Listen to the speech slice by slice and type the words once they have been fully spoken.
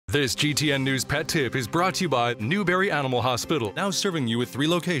This GTN News Pet Tip is brought to you by Newberry Animal Hospital, now serving you with 3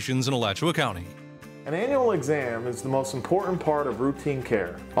 locations in Alachua County. An annual exam is the most important part of routine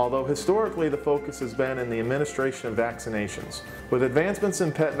care, although historically the focus has been in the administration of vaccinations. With advancements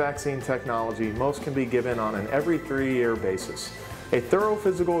in pet vaccine technology, most can be given on an every 3-year basis. A thorough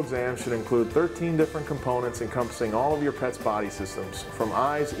physical exam should include 13 different components encompassing all of your pet's body systems, from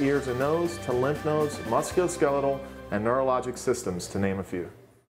eyes, ears, and nose to lymph nodes, musculoskeletal, and neurologic systems, to name a few.